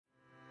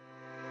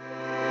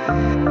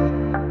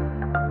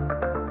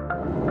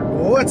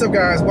What's up,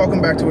 guys?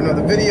 Welcome back to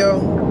another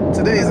video.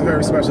 Today is a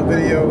very special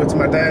video. It's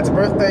my dad's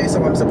birthday,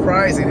 so I'm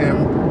surprising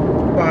him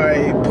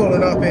by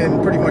pulling up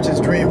in pretty much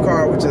his dream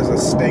car, which is a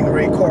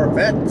Stingray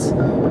Corvette.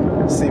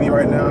 See me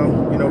right now,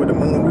 you know, with the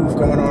moon roof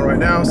going on right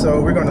now,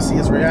 so we're going to see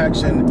his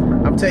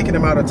reaction. I'm taking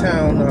him out of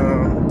town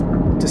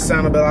to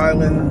Sanibel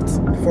Island,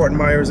 Fort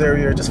Myers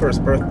area, just for his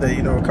birthday,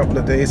 you know, a couple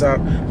of days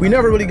out. We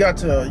never really got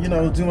to, you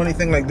know, do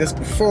anything like this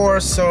before,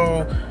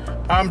 so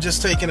I'm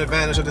just taking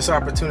advantage of this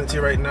opportunity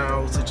right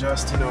now to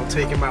just, you know,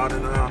 take him out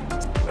and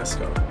let's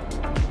go.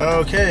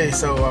 Okay,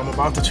 so I'm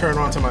about to turn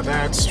onto my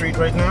dad's street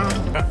right now.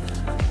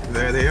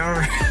 There they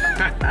are.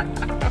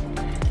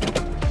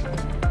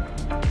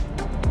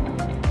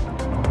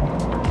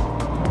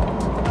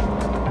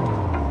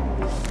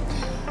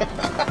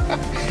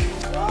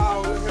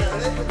 Wow, look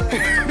at that.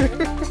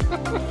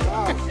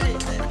 Wow.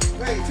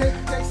 Hey, take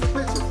some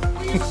pictures.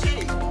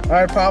 All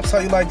right, Pops, how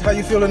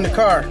you feel in the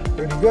car?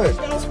 Pretty good.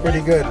 It's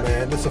pretty good,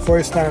 man. This is the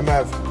first time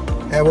I've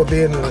ever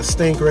been in a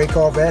Stingray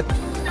Corvette,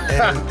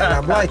 and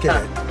I'm liking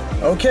it.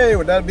 Okay,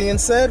 with that being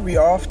said, we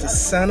off to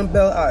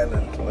Sanibel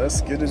Island.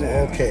 Let's get it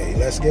in. Okay,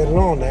 let's get it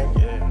on then.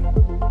 Yeah.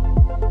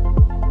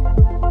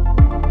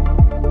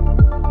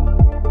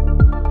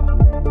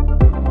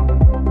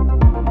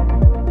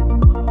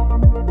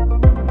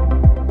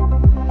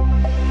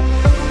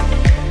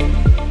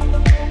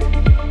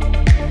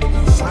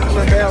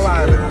 Sanibel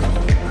Island.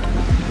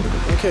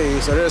 Okay,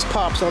 so there's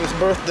Pops on his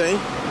birthday.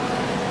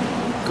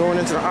 Going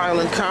into the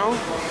island cow.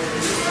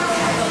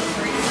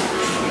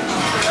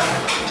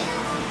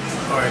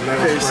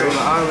 Okay, so the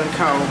island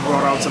cow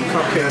brought out some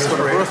cupcakes for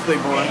the birthday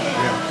boy.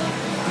 Yeah.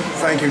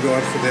 Thank you,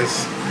 God, for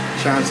this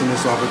chance and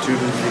this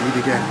opportunity to eat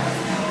again.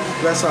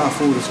 Bless our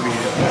food as we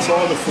eat. Bless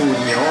all the food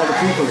in here, all the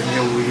people in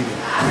here who eat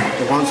it.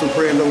 The ones who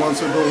pray and the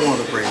ones who don't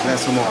want to pray.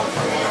 Bless them all,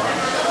 Father God.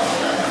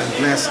 And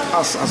bless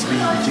us as we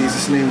eat. In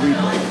Jesus' name we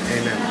pray.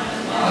 Amen.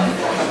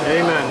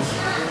 Amen.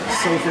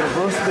 So for the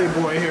birthday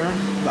boy here,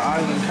 the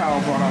island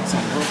cow brought out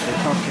some birthday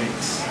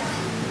cupcakes.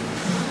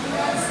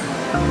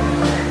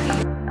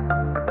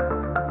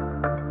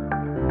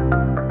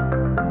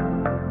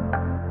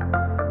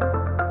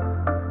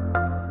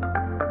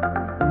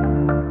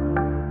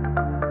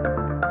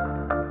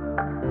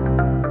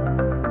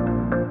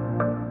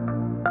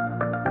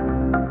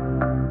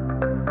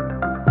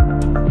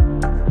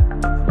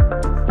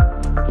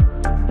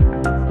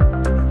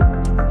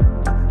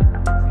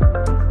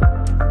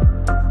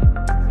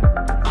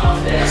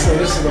 So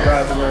this is the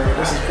bathroom.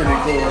 This is pretty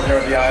cool here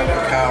at the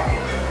island cow.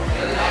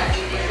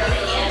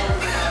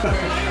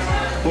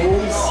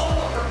 Bulls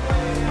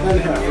and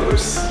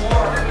heifers.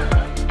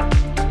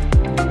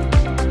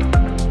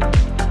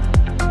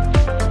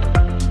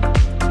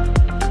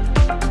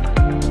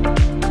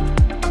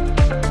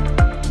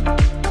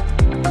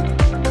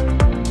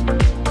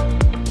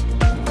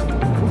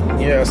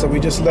 Yeah, so we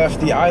just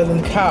left the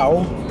island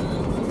cow.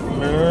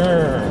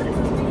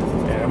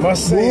 And I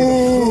must say,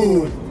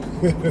 the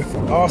food.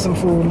 Awesome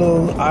food,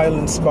 little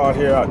island spot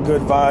here.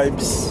 Good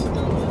vibes,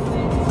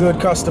 good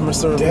customer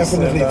service.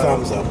 Definitely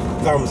thumbs up.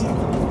 Thumbs up.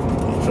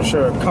 For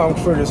sure.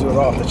 Comforters was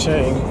off the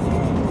chain.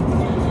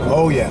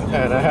 Oh yeah.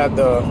 And I had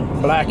the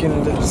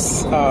blackened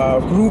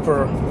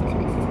grouper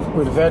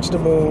with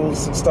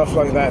vegetables and stuff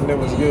like that, and it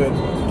was good.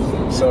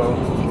 So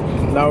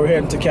now we're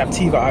heading to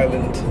Captiva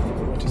Island,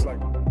 which is like.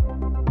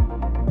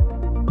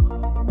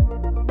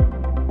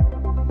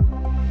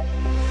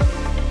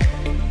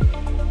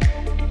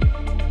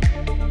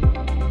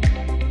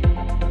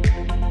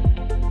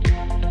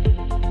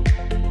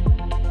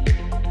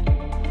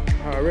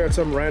 We had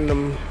some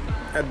random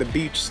at the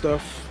beach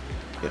stuff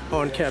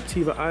on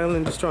Captiva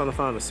Island, just trying to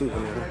find a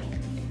souvenir.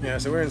 Yeah,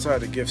 so we're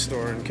inside the gift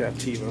store in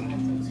Captiva.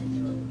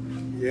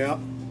 Yeah.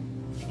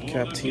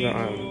 Captiva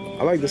Island.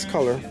 I like this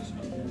color.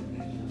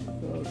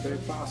 Okay,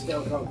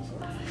 pastel colors.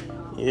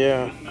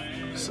 Yeah,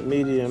 it's a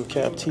medium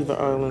Captiva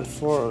Island,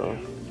 Florida.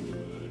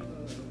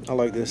 I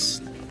like this.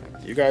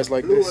 You guys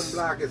like Blue this? and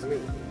black is me.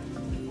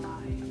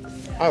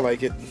 I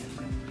like it.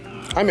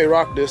 I may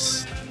rock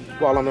this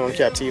while I'm on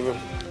Captiva.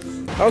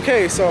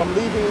 Okay, so I'm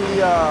leaving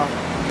the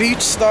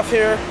beach stuff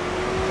here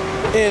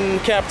in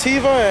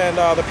Captiva, and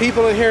the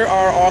people in here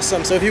are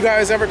awesome. So if you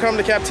guys ever come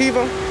to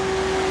Captiva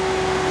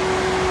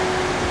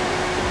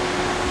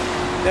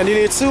and you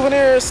need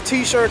souvenirs,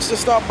 t-shirts to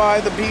stop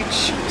by the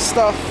beach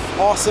stuff,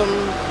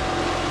 awesome,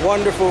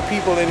 wonderful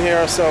people in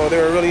here, so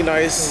they're really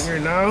nice. So we're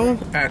now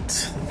at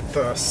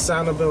the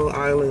Sanibel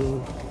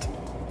Island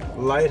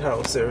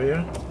lighthouse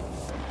area.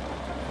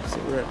 So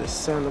we're at the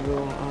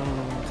Sanibel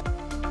Island.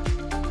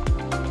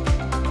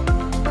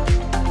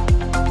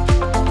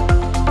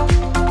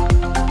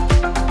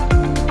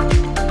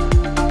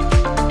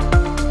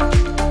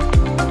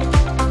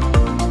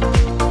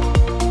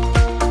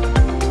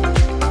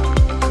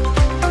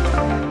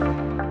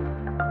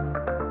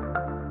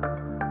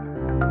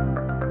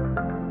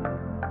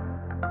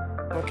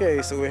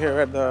 Okay, so we're here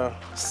at the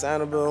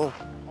Sanibel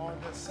On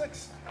the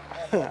 6th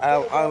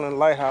Island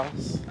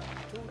Lighthouse.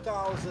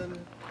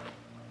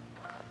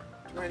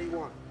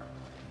 2021.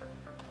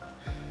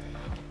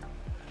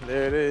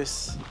 There it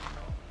is.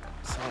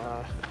 It's,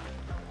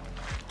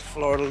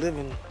 Florida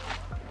living.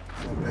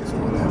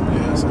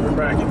 Yeah, so we're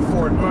back in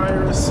Fort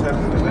Myers,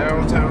 heading to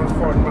downtown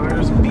Fort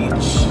Myers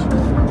Beach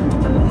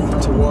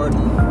toward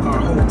our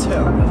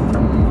hotel.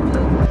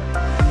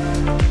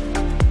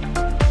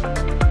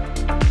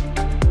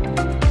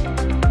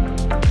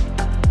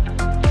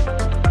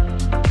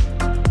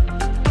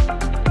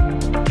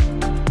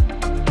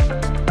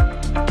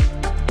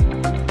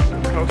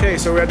 Okay,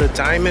 so we're at the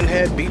Diamond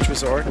Head Beach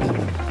Resort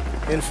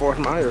in Fort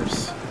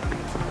Myers.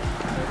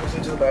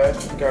 Wasn't too bad.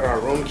 We got our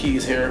room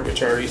keys here,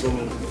 which are these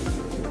little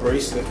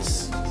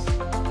bracelets.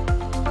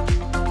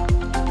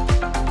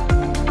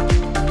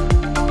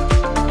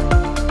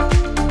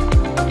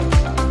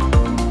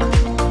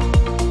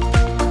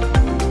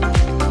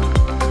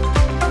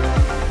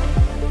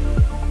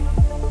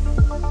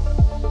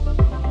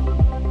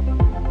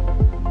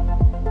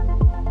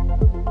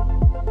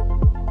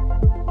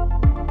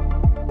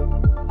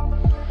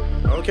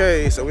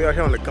 Okay, so we are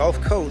here on the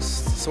Gulf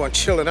Coast, so I'm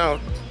chilling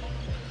out,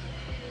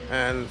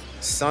 and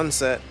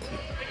sunset.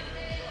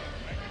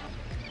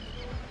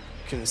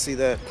 You can see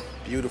that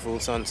beautiful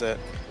sunset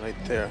right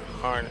there,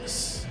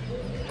 Harness.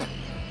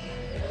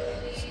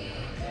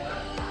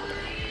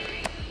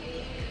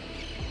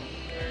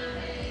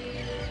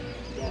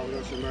 Wow,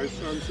 that's a nice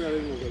sunset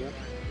over there.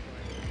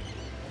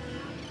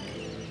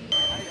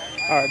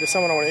 Alright, there's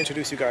someone I want to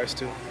introduce you guys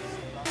to.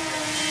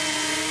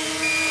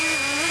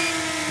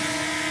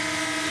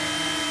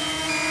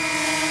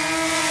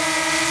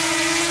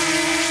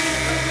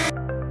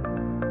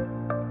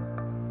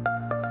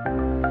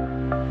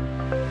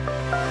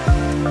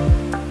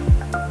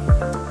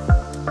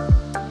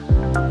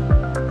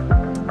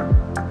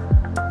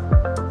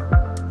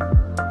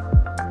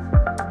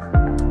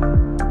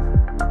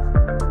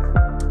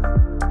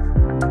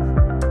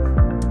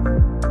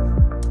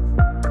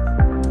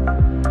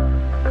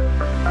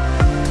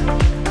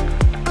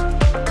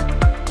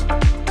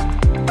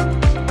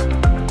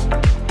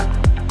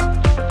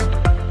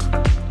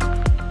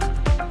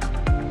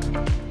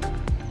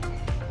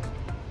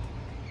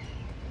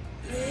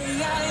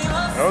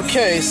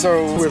 Okay,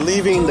 so we're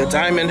leaving the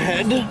Diamond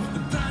Head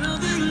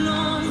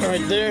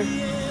right there.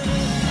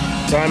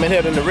 Diamond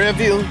Head in the rear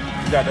view.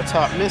 Got the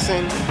top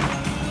missing.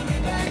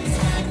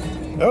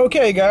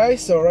 Okay,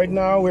 guys, so right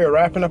now we're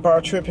wrapping up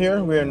our trip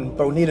here. We're in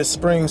Bonita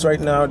Springs right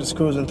now, just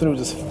cruising through,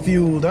 just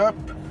fueled up.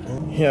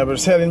 Yeah, but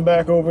just heading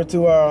back over to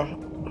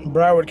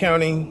Broward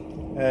County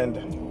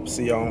and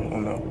see y'all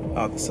on the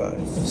other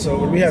side.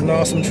 So we had an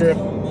awesome trip.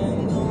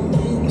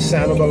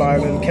 Sanibel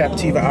Island,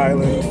 Captiva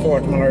Island,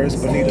 Fort Myers,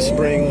 Bonita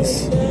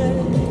Springs,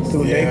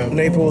 through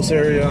Naples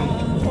area.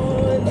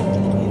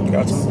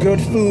 Got some good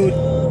food,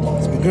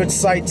 some good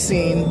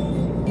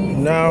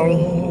sightseeing. Now,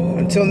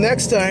 until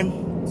next time,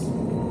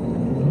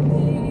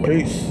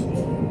 peace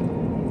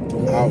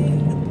out.